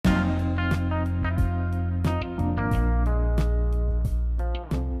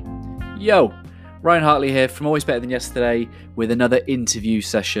Yo, Ryan Hartley here from Always Better Than Yesterday with another interview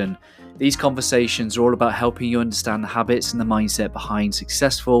session. These conversations are all about helping you understand the habits and the mindset behind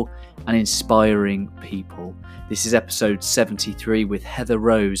successful and inspiring people. This is episode 73 with Heather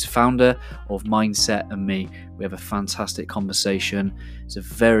Rose, founder of Mindset and Me. We have a fantastic conversation. It's a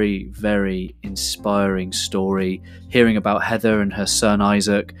very, very inspiring story, hearing about Heather and her son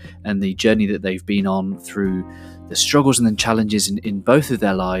Isaac and the journey that they've been on through the struggles and the challenges in both of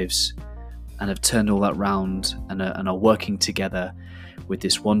their lives, and have turned all that round and are working together with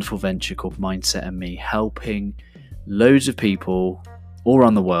this wonderful venture called Mindset and Me, helping loads of people all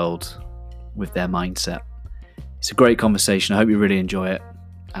around the world with their mindset. It's a great conversation. I hope you really enjoy it.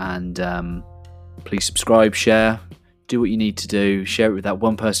 And please subscribe, share, do what you need to do. Share it with that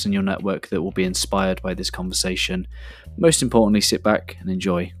one person in your network that will be inspired by this conversation. Most importantly, sit back and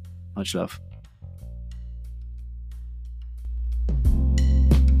enjoy. Much love.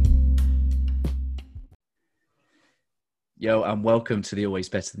 Yo, and welcome to the Always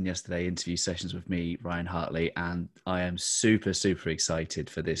Better Than Yesterday interview sessions with me, Ryan Hartley, and I am super, super excited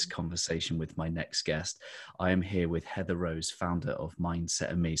for this conversation with my next guest. I am here with Heather Rose, founder of Mindset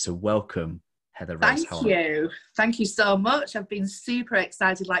and Me. So welcome, Heather Rose. Thank you. Thank you so much. I've been super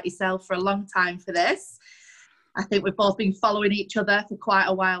excited like yourself for a long time for this. I think we've both been following each other for quite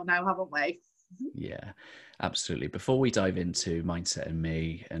a while now, haven't we? Yeah, absolutely. Before we dive into Mindset and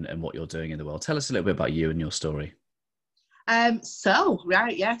Me and what you're doing in the world, tell us a little bit about you and your story. So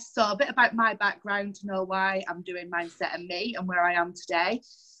a bit about my background to know why I'm doing Mindset and Me and where I am today.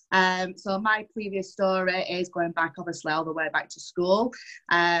 So my previous story is going back, obviously, all the way back to school.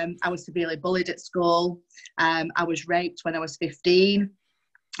 I was severely bullied at school. I was raped when I was 15.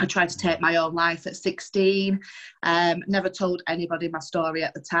 I tried to take my own life at 16. Never told anybody my story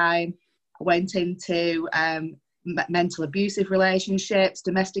at the time. I went into mental abusive relationships,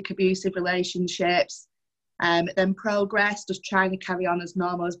 domestic abusive relationships. Then progressed, just trying to carry on as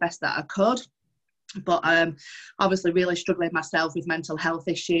normal as best that I could. But obviously really struggling myself with mental health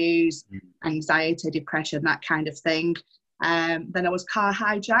issues, anxiety, depression, that kind of thing. Then I was car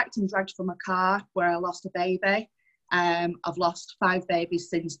hijacked and dragged from a car where I lost a baby. I've lost 5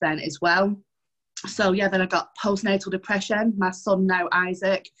 babies since then as well. So yeah, then I got postnatal depression. My son now,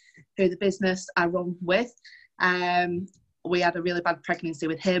 Isaac, who the business I run with, we had a really bad pregnancy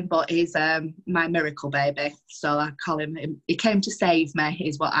with him, but he's my miracle baby. So I call him, he came to save me,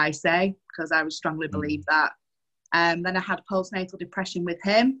 is what I say, because I would strongly believe that. Then I had postnatal depression with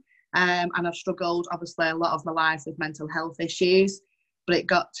him, and I've struggled, obviously, a lot of my life with mental health issues. But it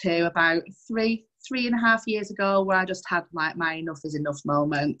got to about three and a half years ago where I just had like my enough is enough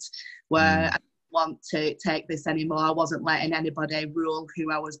moment, where I didn't want to take this anymore. I wasn't letting anybody rule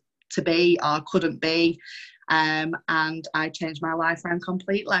who I was to be or couldn't be. And I changed my life around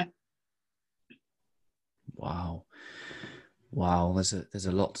completely. Wow. There's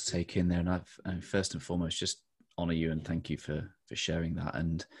a lot to take in there, and first and foremost, just honour you and thank you for sharing that.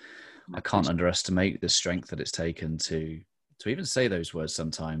 And I can't underestimate the strength that it's taken to even say those words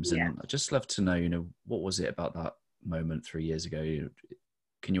sometimes. And I'd just love to know, what was it about that moment 3 years ago?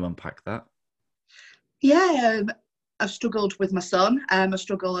 Can you unpack that? Yeah. I've struggled with my son. I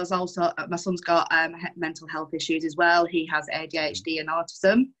struggle as also, my son's got mental health issues as well. He has ADHD and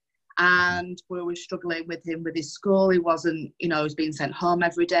autism, and we were struggling with him with his school. He wasn't, he was being sent home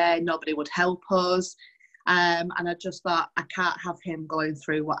every day. Nobody would help us. And I just thought, I can't have him going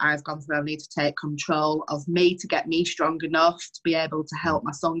through what I've gone through. I need to take control of me to get me strong enough to be able to help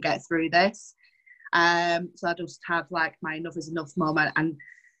my son get through this. So I just had like my enough is enough moment, and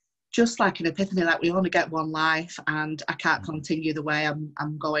just like an epiphany, like we only get one life and I can't continue the way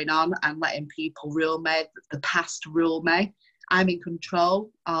I'm going on and letting people rule me, the past rule me. I'm in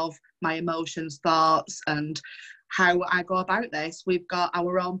control of my emotions, thoughts, and how I go about this. We've got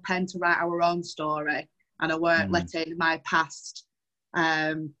our own pen to write our own story, and I weren't letting my past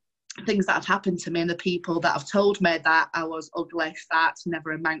things that have happened to me and the people that have told me that I was ugly, fat,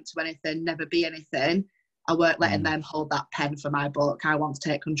 never amount to anything, never be anything. I weren't letting them hold that pen for my book. I want to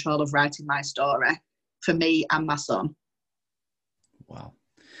take control of writing my story for me and my son. Wow.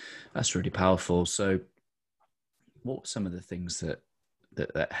 That's really powerful. So what were some of the things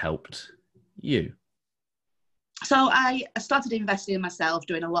that helped you? So I started investing in myself,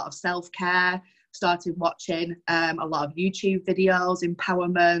 doing a lot of self-care, started watching a lot of YouTube videos,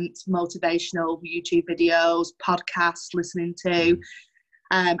 empowerment, motivational YouTube videos, podcasts, listening to.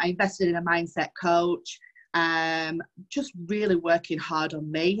 I invested in a mindset coach. Just really working hard on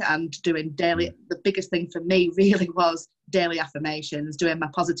me and doing daily. The biggest thing for me really was daily affirmations, doing my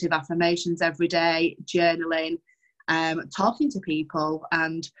positive affirmations every day, journaling, talking to people,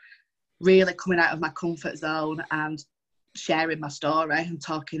 and really coming out of my comfort zone and sharing my story and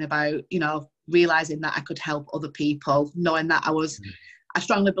talking about, you know, realising that I could help other people, knowing that I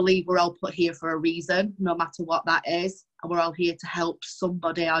strongly believe we're all put here for a reason, no matter what that is. And we're all here to help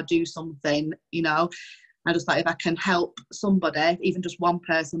somebody or do something, you know. I just thought if I can help somebody, even just one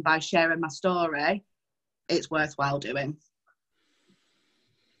person, by sharing my story, it's worthwhile doing.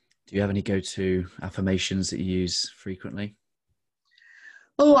 Do you have any go-to affirmations that you use frequently?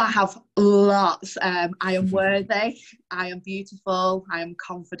 Oh, I have lots. I am worthy. I am beautiful. I am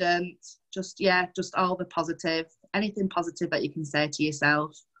confident. Just all the positive. Anything positive that you can say to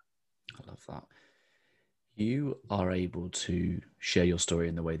yourself. I love that. You are able to share your story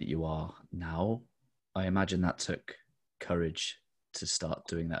in the way that you are now. I imagine that took courage to start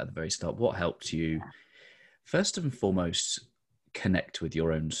doing that at the very start. What helped you, first and foremost, connect with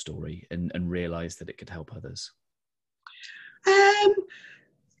your own story and realize that it could help others?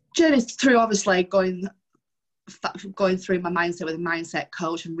 Journey through, obviously, going through my mindset with a mindset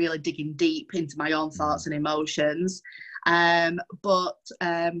coach and really digging deep into my own thoughts and emotions. But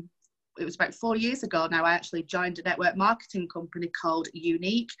it was about 4 years ago now, I actually joined a network marketing company called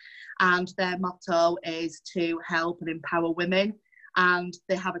Unique, and their motto is to help and empower women. And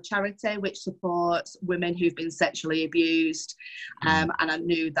they have a charity which supports women who've been sexually abused. And I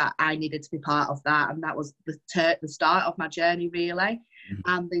knew that I needed to be part of that. And that was the start of my journey, really.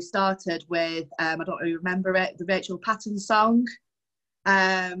 And they started with, I don't really remember it, the Rachel Patton song.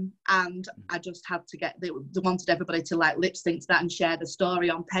 And I just had to they wanted everybody to like lip sync to that and share the story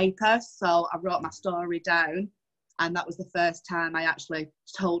on paper. So I wrote my story down, and that was the first time I actually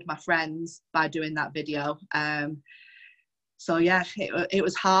told my friends by doing that video. So yeah, it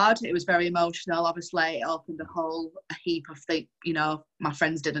was hard. It was very emotional. Obviously, it opened a heap of things. You know, my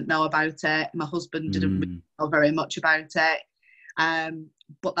friends didn't know about it. My husband didn't really know very much about it.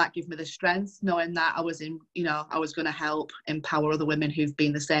 But that gave me the strength, knowing that I was going to help empower other women who've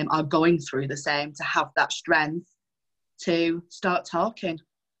been the same or going through the same, to have that strength to start talking.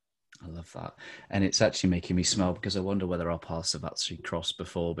 I love that. And it's actually making me smile, because I wonder whether our paths have actually crossed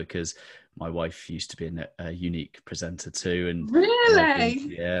before, because my wife used to be a Unique presenter too. And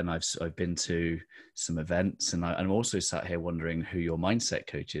really? and I've been to some events, and I'm also sat here wondering who your mindset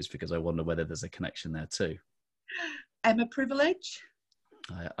coach is, because I wonder whether there's a connection there too. Emma Privilege.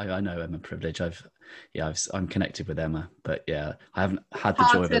 I know Emma Privilege. I'm connected with Emma, but yeah, I haven't had the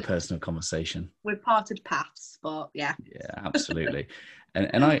joy of a personal conversation. We've parted paths, but yeah. Yeah, absolutely.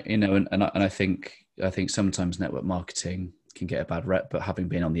 and I think sometimes network marketing can get a bad rep, but having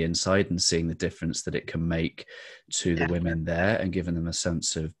been on the inside and seeing the difference that it can make to the women there and giving them a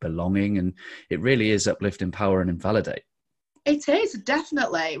sense of belonging, and it really is uplift, empower, and invalidate. It is,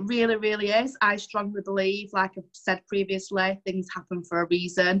 definitely. It really, really is. I strongly believe, like I've said previously, things happen for a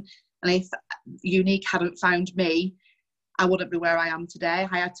reason. And if Unique hadn't found me, I wouldn't be where I am today.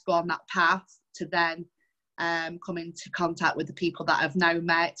 I had to go on that path to then come into contact with the people that I've now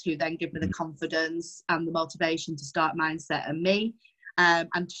met, who then give me the confidence and the motivation to start Mindset and Me,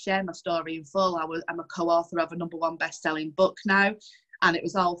 and to share my story in full. I'm a co-author of a #1 best-selling book now, and it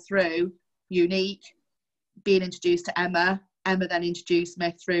was all through Unique, being introduced to Emma. Emma then introduced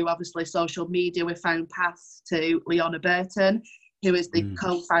me through, obviously, social media. We found paths to Leona Burton, who is the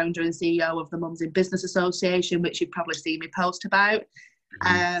co-founder and CEO of the Mums in Business Association, which you've probably seen me post about,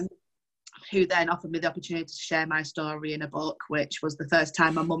 who then offered me the opportunity to share my story in a book, which was the first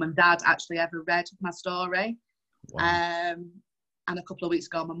time my mum and dad actually ever read my story. Wow. And a couple of weeks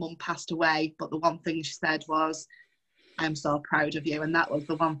ago, my mum passed away, but the one thing she said was, "I'm so proud of you." And that was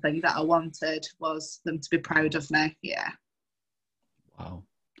the one thing that I wanted, was them to be proud of me. Yeah. Wow.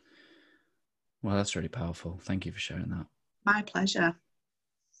 Well, that's really powerful. Thank you for sharing that. My pleasure.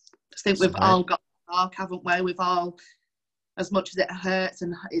 I think we've all got to talk, haven't we? We've all, as much as it hurts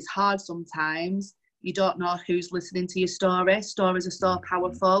and it's hard sometimes, you don't know who's listening to your story. Stories are so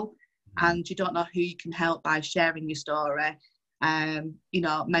powerful, and you don't know who you can help by sharing your story.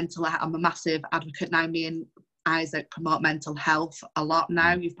 Mental health, I'm a massive advocate now. Me and Isaac promote mental health a lot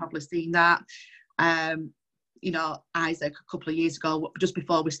now. You've probably seen that. Isaac, a couple of years ago, just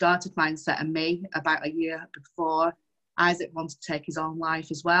before we started Mindset and Me, about a year before, Isaac wanted to take his own life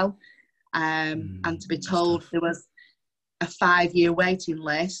as well. And to be told there was a 5-year waiting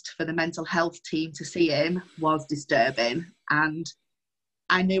list for the mental health team to see him was disturbing. And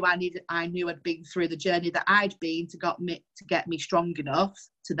I knew I'd been through the journey that I'd been to get me strong enough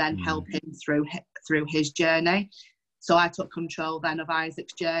to then help him through his journey. So I took control then of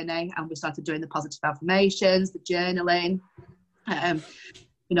Isaac's journey, and we started doing the positive affirmations, the journaling.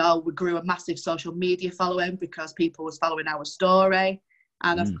 We grew a massive social media following because people was following our story.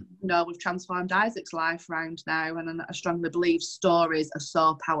 And we've transformed Isaac's life around now. And I strongly believe stories are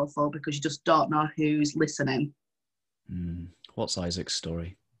so powerful because you just don't know who's listening. What's Isaac's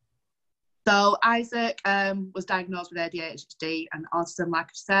story? So Isaac was diagnosed with ADHD and autism, like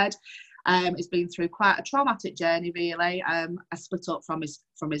I've said. He's been through quite a traumatic journey, really. I split up from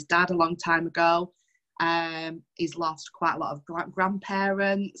his dad a long time ago. He's lost quite a lot of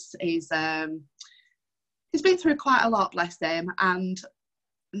grandparents. He's been through quite a lot, bless him, and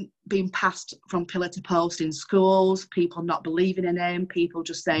being passed from pillar to post in schools, people not believing in him, people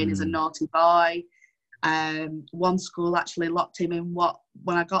just saying he's a naughty boy. One school actually locked him in what,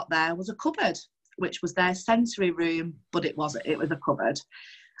 when I got there, was a cupboard, which was their sensory room, but it wasn't, it was a cupboard.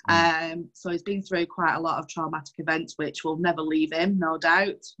 So he's been through quite a lot of traumatic events, which will never leave him, no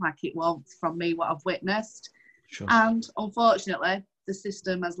doubt, like it won't from me, what I've witnessed. Sure. And unfortunately, the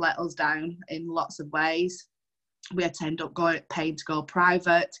system has let us down in lots of ways. We had to end up paying to go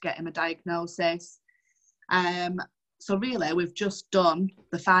private to get him a diagnosis. So really, we've just done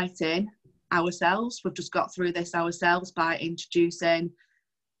the fighting ourselves. We've just got through this ourselves by introducing,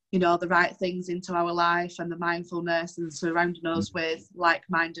 the right things into our life and the mindfulness and surrounding us with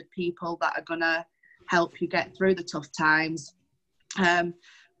like-minded people that are going to help you get through the tough times.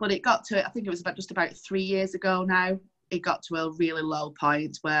 But it got to, I think it was just about 3 years ago now, it got to a really low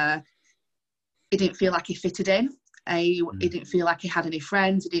point where he didn't feel like he fitted in. He didn't feel like he had any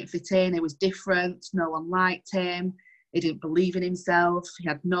friends. He didn't fit in. He was different. No one liked him. He didn't believe in himself. He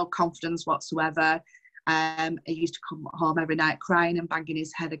had no confidence whatsoever. He used to come home every night crying and banging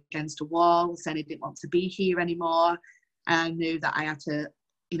his head against a wall, saying he didn't want to be here anymore. And I knew that I had to,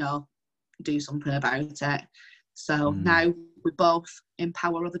 do something about it. So now we both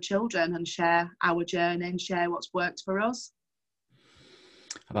empower other children and share our journey and share what's worked for us.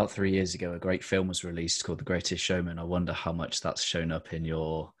 About 3 years ago, a great film was released called The Greatest Showman. I wonder how much that's shown up in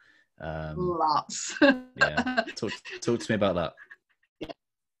your... Lots. Yeah. Talk to me about that. Yeah.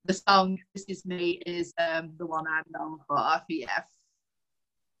 The song "This Is Me" is the one I'm known for. Yeah.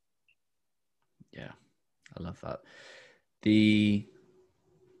 Yeah, I love that. The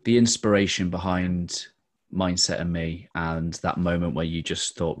inspiration behind Mindset and Me and that moment where you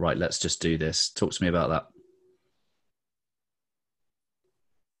just thought, right, let's just do this. Talk to me about that.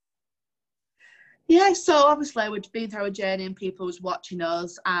 Yeah, so obviously we'd been through a journey and people was watching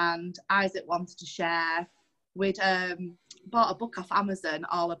us, and Isaac wanted to share. We'd bought a book off Amazon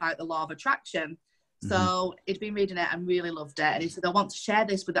all about the law of attraction. So he'd been reading it and really loved it. And he said, I want to share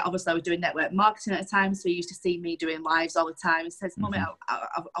this with it. Obviously, I was doing network marketing at the time, so he used to see me doing lives all the time. He says, Mummy,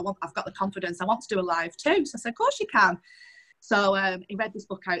 I've got the confidence. I want to do a live too. So I said, of course you can. So he read this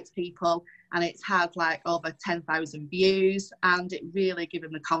book out to people, and it's had like over 10,000 views, and it really gave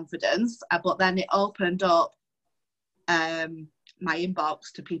him the confidence. But then it opened up my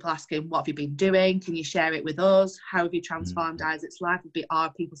inbox to people asking, what have you been doing? Can you share it with us? How have you transformed Isaac's life?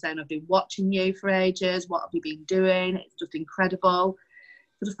 Are people saying, I've been watching you for ages. What have you been doing? It's just incredible.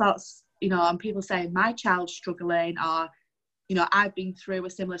 So just thought, and people saying, my child's struggling, or I've been through a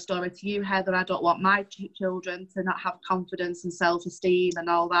similar story to you, Heather. I don't want my children to not have confidence and self-esteem and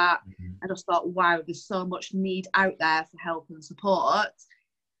all that. I just thought, wow, there's so much need out there for help and support.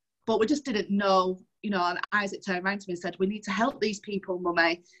 But we just didn't know, and Isaac turned around to me and said, we need to help these people,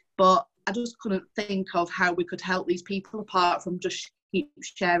 Mummy. But I just couldn't think of how we could help these people apart from just keep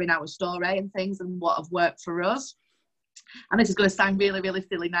sharing our story and things and what have worked for us. And this is going to sound really, really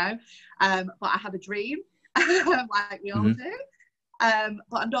silly now. But I had a dream. Like we all do.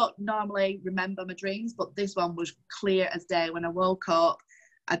 But I don't normally remember my dreams, but this one was clear as day. When I woke up,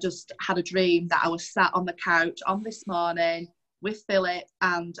 I just had a dream that I was sat on the couch on this morning with Philip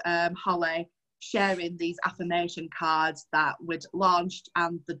and Holly, sharing these affirmation cards that we'd launched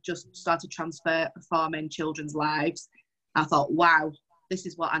and that just started transforming children's lives. I thought, wow, this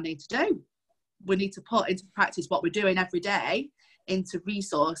is what I need to do. We need to put into practice what we're doing every day into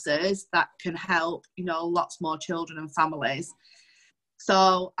resources that can help, lots more children and families.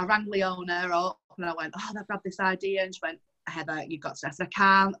 So I rang Leona up and I went, I've got this idea. And she went, Heather, you've got to. I said, I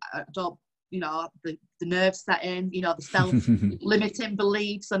can't. I don't, the nerves set in, the self-limiting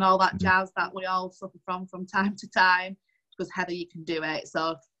beliefs and all that jazz that we all suffer from time to time. Because Heather, you can do it.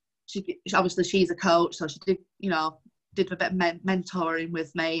 So she obviously she's a coach, so she did, did a bit of mentoring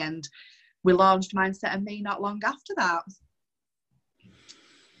with me, and we launched Mindset and Me not long after that.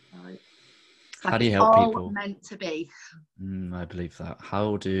 How do you help people? Meant to be. I believe that.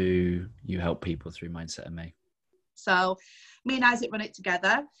 How do you help people through Mindset and Me? So me and Isaac run it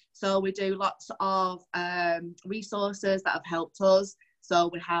together. So we do lots of resources that have helped us. So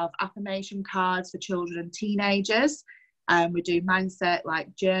we have affirmation cards for children and teenagers. We do mindset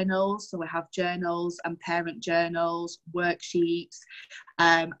like journals. So we have journals and parent journals, worksheets.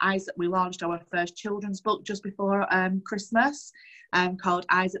 Isaac, we launched our first children's book just before Christmas, called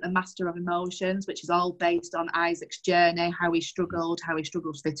Isaac, the Master of Emotions, which is all based on Isaac's journey, how he struggled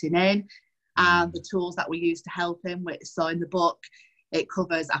fitting in, and the tools that we use to help him. So in the book, it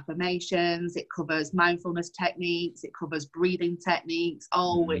covers affirmations, it covers mindfulness techniques, it covers breathing techniques,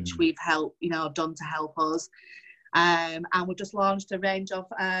 all which we've done to help us. And we've just launched a range of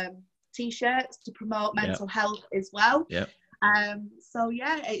t-shirts to promote mental health as well. So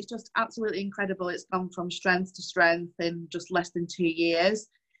yeah, it's just absolutely incredible. It's gone from strength to strength in just less than 2 years.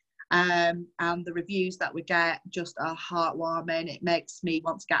 And the reviews that we get just are heartwarming. It makes me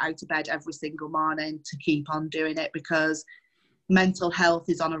want to get out of bed every single morning to keep on doing it, because mental health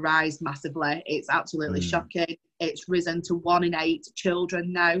is on a rise massively. It's absolutely shocking. It's risen to 1 in 8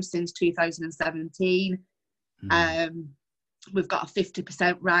 children now since 2017. We've got a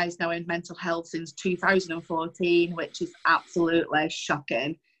 50% rise now in mental health since 2014, which is absolutely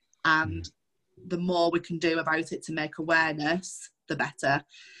shocking. And the more we can do about it to make awareness, the better.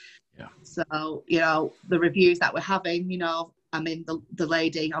 So, the reviews that we're having, the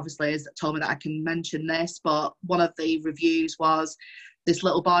lady obviously has told me that I can mention this, but one of the reviews was this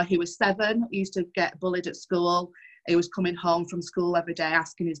little boy who was 7, used to get bullied at school. He was coming home from school every day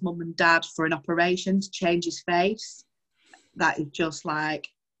asking his mum and dad for an operation to change his face. That is just like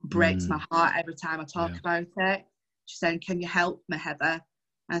breaks my heart every time I talk about it. She's saying, "Can you help me, Heather?"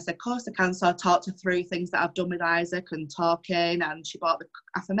 And I said, "Of course I can." So I talked her through things that I've done with Isaac and talking, and she bought the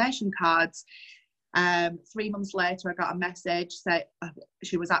affirmation cards. 3 months later, I got a message say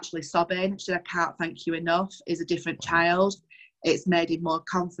she was actually sobbing. She said, "I can't thank you enough. He's a different child. It's made him more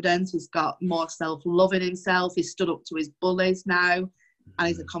confident. He's got more self-love in himself. He's stood up to his bullies now. And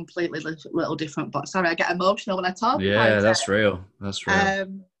he's a completely little different." But sorry, I get emotional when I talk about it. Yeah, that's real. That's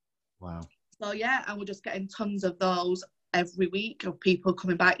real. Wow. So yeah, and we're just getting tons of those every week of people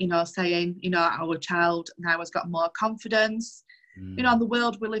coming back, saying, our child now has got more confidence. In the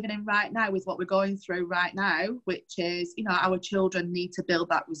world we're living in right now, with what we're going through right now, which is, our children need to build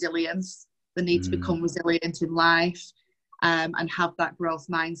that resilience. They need to become resilient in life. And have that growth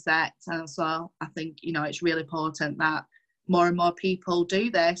mindset. And so I think, it's really important that more and more people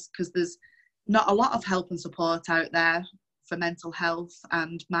do this, because there's not a lot of help and support out there for mental health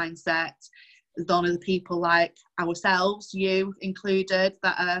and mindset. There's only the people like ourselves, you included,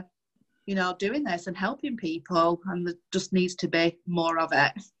 that are, doing this and helping people, and there just needs to be more of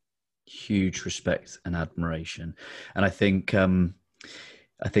it. Huge respect and admiration. And I think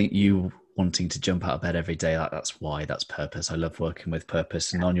you wanting to jump out of bed every day, that's purpose. I love working with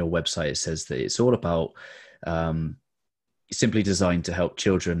purpose. And on your website, it says that it's all about simply designed to help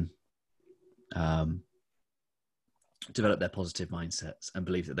children develop their positive mindsets and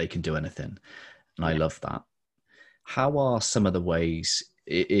believe that they can do anything. And I love that. How are some of the ways,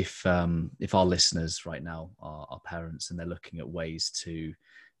 if our listeners right now are parents and they're looking at ways to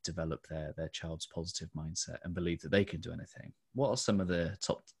develop their child's positive mindset and believe that they can do anything, what are some of the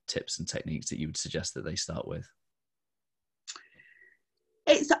top tips and techniques that you would suggest that they start with?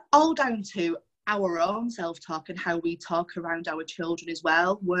 It's all down to our own self-talk and how we talk around our children as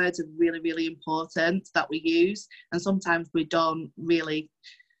well. Words are really, really important that we use, and sometimes we don't really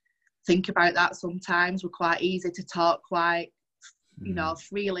think about that. Sometimes we're quite easy to talk quite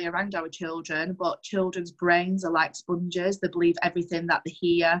freely around our children, but children's brains are like sponges. They believe everything that they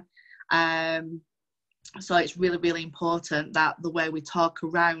hear. So it's really, really important that the way we talk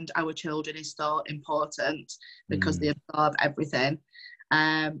around our children is so important, because they absorb everything.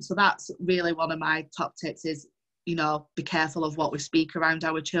 So that's really one of my top tips is, be careful of what we speak around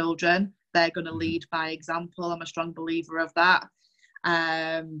our children. They're going to lead by example. I'm a strong believer of that.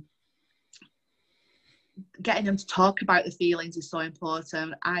 Getting them to talk about the feelings is so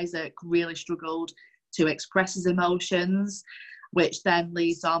important. Isaac really struggled to express his emotions, which then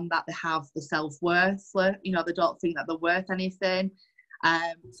leads on that they have the self-worth. They don't think that they're worth anything.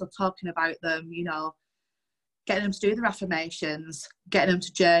 So talking about them, getting them to do their affirmations, getting them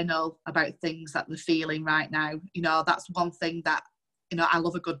to journal about things that they're feeling right now. That's one thing that, I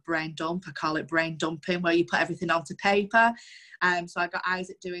love a good brain dump. I call it brain dumping, where you put everything onto paper. So I got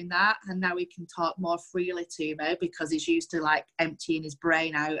Isaac doing that, and now he can talk more freely to me because he's used to like emptying his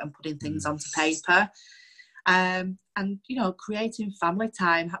brain out and putting things onto paper. And creating family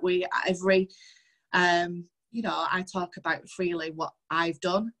time. I talk about freely what I've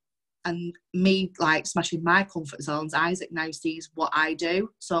done, and me like smashing my comfort zones. Isaac now sees what I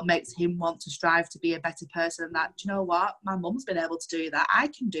do, so it makes him want to strive to be a better person. That, do you know what, my mum's been able to do that, I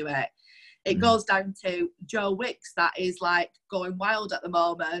can do it. It goes down to Joe Wicks that is like going wild at the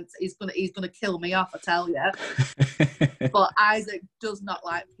moment. He's gonna kill me off, I tell you. But Isaac does not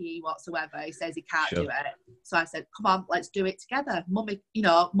like PE whatsoever. He says he can't do it. So I said, come on, let's do it together.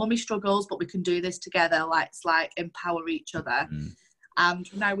 Mummy struggles, but we can do this together. Let's like empower each other.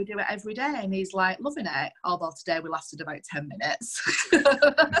 And now we do it every day, and he's like loving it. Although today we lasted about 10 minutes.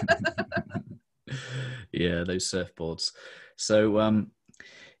 Yeah, those surfboards. So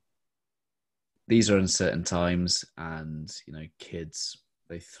these are uncertain times, and kids,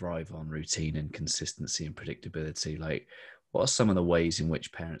 they thrive on routine and consistency and predictability. Like, what are some of the ways in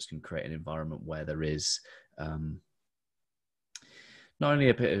which parents can create an environment where there is not only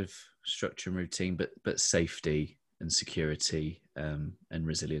a bit of structure and routine, but safety and security and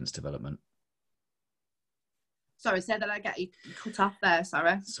resilience development? Sorry, say that I get you cut off there.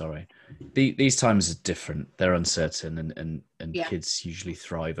 Sorry. These times are different. They're uncertain, and Yeah. kids usually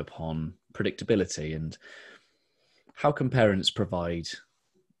thrive upon predictability. And how can parents provide a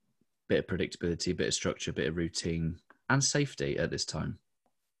bit of predictability, a bit of structure, a bit of routine and safety at this time?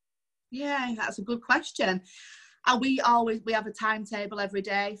 Yeah, that's a good question. And we have a timetable every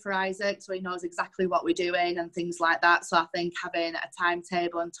day for Isaac, so he knows exactly what we're doing and things like that. So I think having a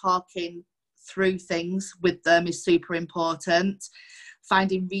timetable and talking through things with them is super important.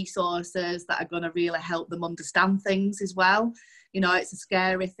 Finding resources that are going to really help them understand things as well. It's a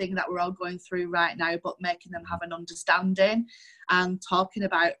scary thing that we're all going through right now, but making them have an understanding and talking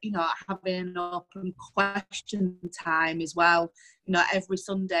about, having an open question time as well. Every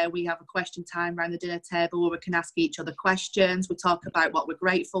Sunday we have a question time around the dinner table where we can ask each other questions. We talk about what we're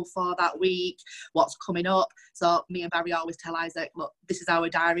grateful for that week, what's coming up. So me and Barry always tell Isaac, look, this is our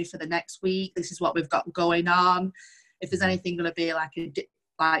diary for the next week. This is what we've got going on. If there's anything going to be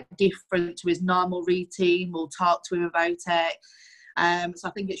different to his normal routine, we'll talk to him about it. So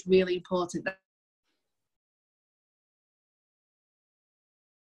I think it's really important that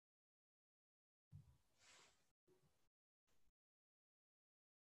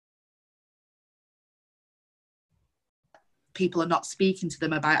people are not speaking to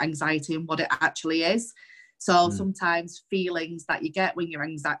them about anxiety and what it actually is. So sometimes feelings that you get when you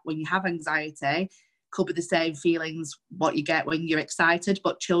have anxiety could be the same feelings what you get when you're excited,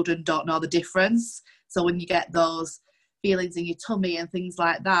 but children don't know the difference. So when you get those feelings in your tummy and things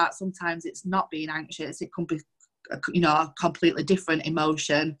like that, sometimes it's not being anxious. It can be, a completely different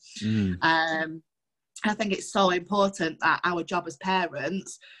emotion. I think it's so important that our job as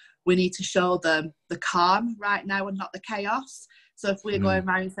parents, we need to show them the calm right now and not the chaos. So if we're going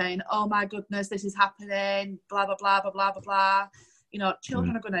around saying, oh my goodness, this is happening, blah, blah, blah, blah, blah, blah, blah,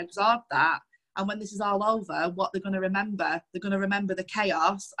 children are going to absorb that. And when this is all over, what they're going to remember, they're going to remember the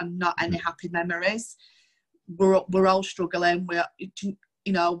chaos and not any happy memories. We're all struggling. But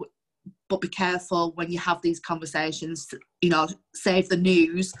be careful when you have these conversations. Save the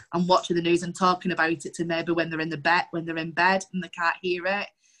news and watching the news and talking about it to maybe when they're in bed and they can't hear it.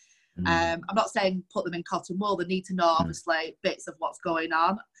 I'm not saying put them in cotton wool. They need to know obviously bits of what's going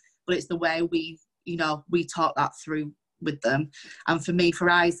on, but it's the way we talk that through with them. And for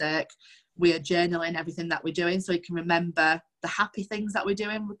Isaac, we are journaling everything that we're doing so he can remember the happy things that we're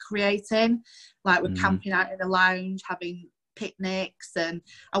doing, we're creating. Like we're camping out in the lounge, having picnics, and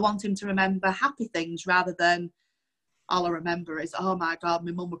I want him to remember happy things rather than all I remember is, oh my God,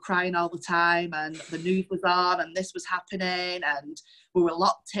 my mum were crying all the time and the news was on and this was happening and we were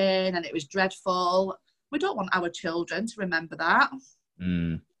locked in and it was dreadful. We don't want our children to remember that.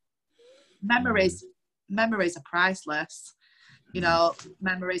 Memories are priceless.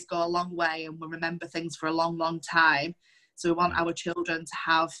 Memories go a long way and we remember things for a long, long time. So we want our children to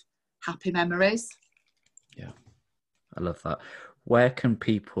have happy memories. Yeah, I love that. Where can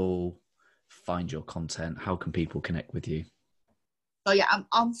people find your content? How can people connect with you? So yeah, I'm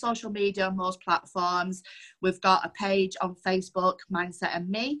on social media on most platforms. We've got a page on Facebook, Mindset and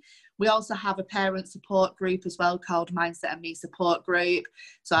Me. We also have a parent support group as well called Mindset and Me Support Group.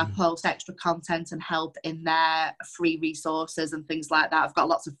 So I post extra content and help in there, free resources and things like that. I've got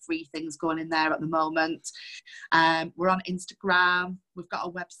lots of free things going in there at the moment. We're on Instagram. We've got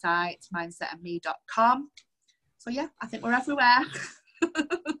a website, mindsetandme.com. So yeah, I think we're everywhere.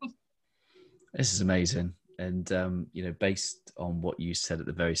 This is amazing. And, based on what you said at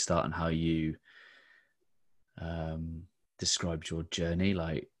the very start and how you described your journey,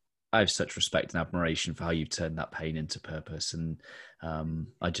 like I have such respect and admiration for how you've turned that pain into purpose. And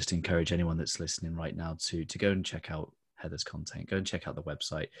I just encourage anyone that's listening right now to go and check out Heather's content. Go and check out the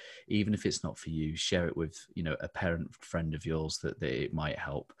website. Even if it's not for you, share it with, a parent friend of yours that it might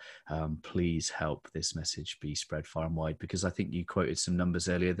help. Please help this message be spread far and wide, because I think you quoted some numbers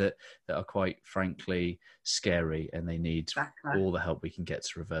earlier that are quite frankly scary, and they need all the help we can get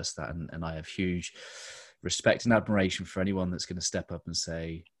to reverse that. And I have huge respect and admiration for anyone that's going to step up and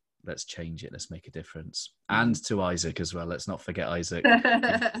say, let's change it, let's make a difference. And to Isaac as well, let's not forget Isaac,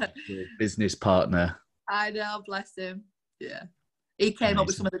 your business partner. I know, bless him. Yeah, he came up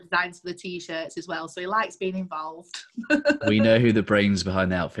with some of the designs for the t-shirts as well, so he likes being involved. We know who the brains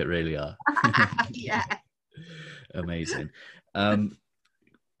behind the outfit really are. Yeah. Amazing.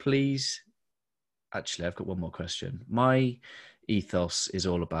 Please, actually, I've got one more question. My ethos is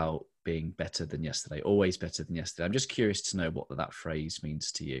all about being better than yesterday, always better than yesterday. I'm just curious to know what that phrase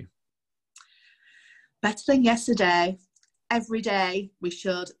means to you. Better than yesterday. Every day we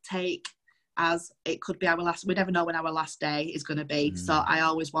should take as it could be our last. We never know when our last day is going to be. So I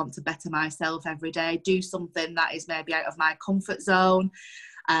always want to better myself every day, do something that is maybe out of my comfort zone,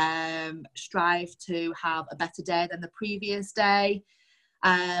 strive to have a better day than the previous day,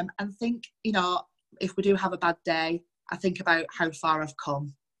 and think, if we do have a bad day, I think about how far I've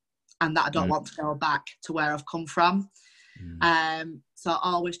come, and that I don't want to go back to where I've come from. So I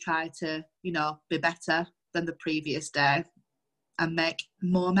always try to, be better than the previous day and make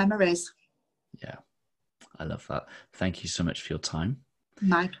more memories. Yeah, I love that. Thank you so much for your time.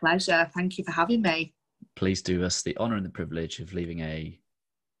 My pleasure. Thank you for having me. Please do us the honour and the privilege of leaving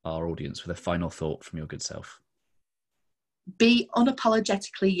our audience with a final thought from your good self. Be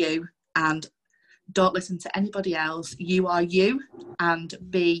unapologetically you, and don't listen to anybody else. You are you, and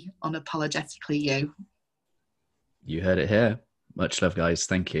be unapologetically you. You heard it here. Much love, guys.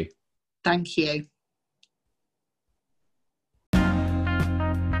 Thank you. Thank you.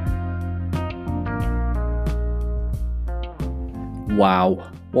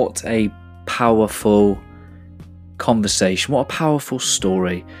 Wow. What a powerful conversation. What a powerful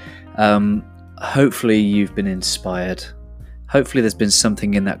story. Hopefully you've been inspired. Hopefully there's been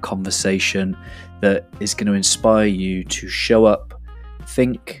something in that conversation that is going to inspire you to show up,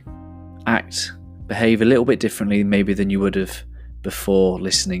 think, act, behave a little bit differently maybe than you would have before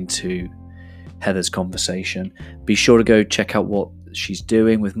listening to Heather's conversation. Be sure to go check out what she's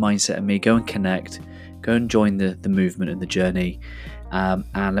doing with Mindset and Me. Go and connect. Go and join the movement and the journey.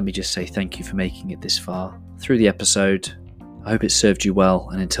 And let me just say thank you for making it this far through the episode. I hope it served you well.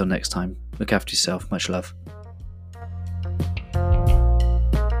 And until next time, look after yourself. Much love.